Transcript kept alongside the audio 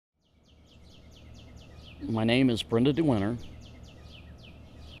My name is Brenda DeWinter.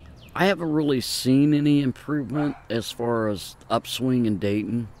 I haven't really seen any improvement as far as upswing in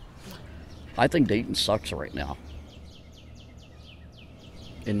Dayton. I think Dayton sucks right now.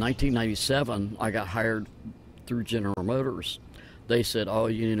 In 1997, I got hired through General Motors. They said, "Oh,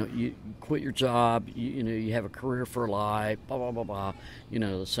 you quit your job. You have a career for life." Blah blah blah blah.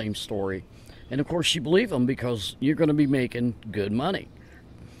 The same story. And of course, you believe them because you're going to be making good money.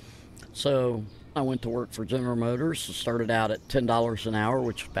 So I went to work for General Motors. Started out at $10 an hour,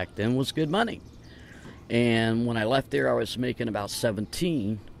 which back then was good money. And when I left there, I was making about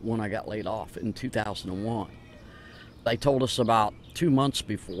 17 when I got laid off in 2001. They told us about 2 months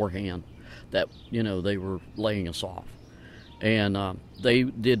beforehand that, they were laying us off. And they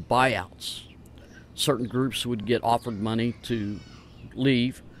did buyouts. Certain groups would get offered money to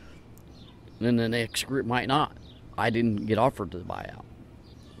leave, and the next group might not. I didn't get offered the buyout.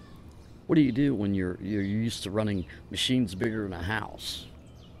 What do you do when you're used to running machines bigger than a house?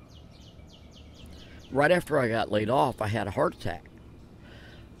 Right after I got laid off, I had a heart attack.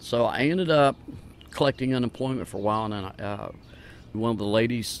 So I ended up collecting unemployment for a while, and then one of the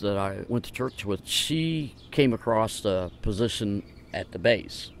ladies that I went to church with, she came across a position at the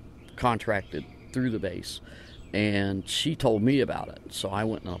base, contracted through the base, and she told me about it, so I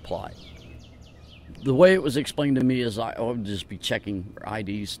went and applied. The way it was explained to me is I would just be checking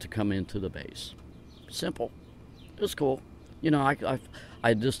IDs to come into the base. Simple. It was cool.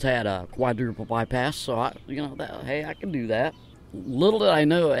 I just had a quadruple bypass, so hey, I can do that. Little did I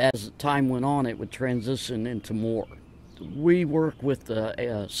know, as time went on, it would transition into more. We work with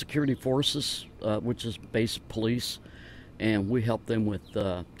the security forces, which is base police, and we help them with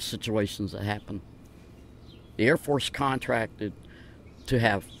situations that happen. The Air Force contracted to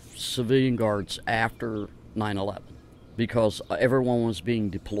have civilian guards after 9/11 because everyone was being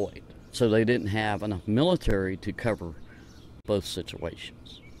deployed. So they didn't have enough military to cover both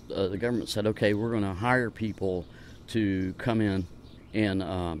situations. The government said, okay, we're going to hire people to come in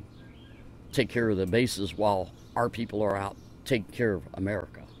and take care of the bases while our people are out taking care of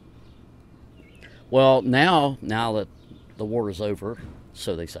America. Well, now that the war is over,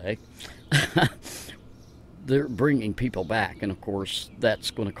 so they say, they're bringing people back, and of course that's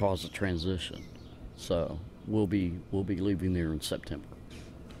going to cause a transition. So we'll be leaving there in September.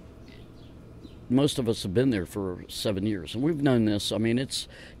 Most of us have been there for 7 years, and we've known this. I mean, it's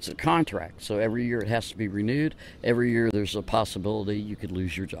a contract, so every year it has to be renewed. Every year there's a possibility you could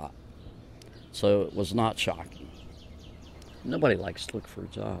lose your job. So it was not shocking. Nobody likes to look for a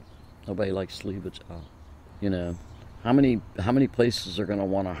job. Nobody likes to leave a job. How many places are going to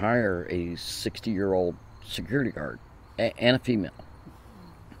want to hire a 60-year-old security guard and a female?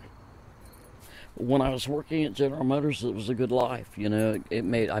 When I was working at General Motors, it was a good life.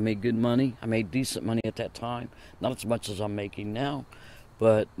 I made good money. I made decent money at that time. Not as much as I'm making now,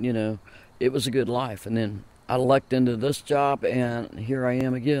 but it was a good life. And then I lucked into this job, and here I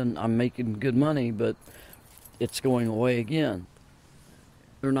am again. I'm making good money, but it's going away again.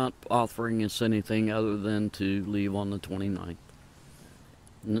 They're not offering us anything other than to leave on the 29th.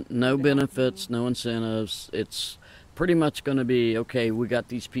 No benefits, no incentives. It's pretty much going to be, okay, we got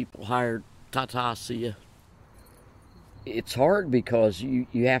these people hired. Ta-ta, see ya. It's hard because you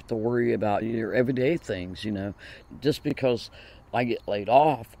have to worry about your everyday things, Just because I get laid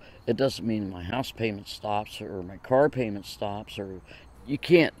off, it doesn't mean my house payment stops or my car payment stops, or you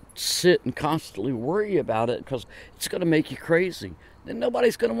can't sit and constantly worry about it because it's going to make you crazy. Then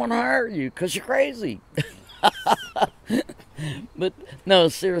nobody's going to want to hire you because you're crazy. But no,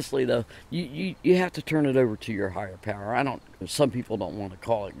 seriously though, you have to turn it over to your higher power. Some people don't want to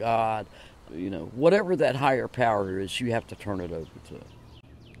call it God. Whatever that higher power is, you have to turn it over to it.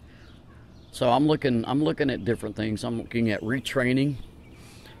 So I'm looking at different things. I'm looking at retraining,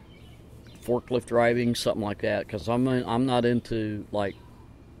 forklift driving, something like that, because I'm not into like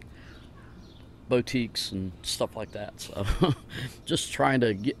boutiques and stuff like that. So just trying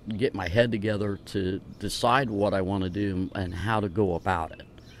to get my head together to decide what I want to do and how to go about it.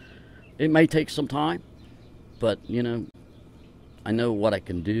 It may take some time, but I know what I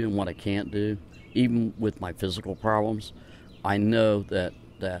can do and what I can't do. Even with my physical problems, I know that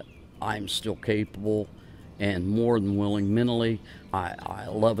I'm still capable and more than willing mentally. I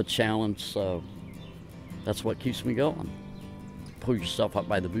love a challenge, so that's what keeps me going. Pull yourself up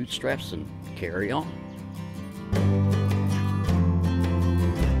by the bootstraps and carry on.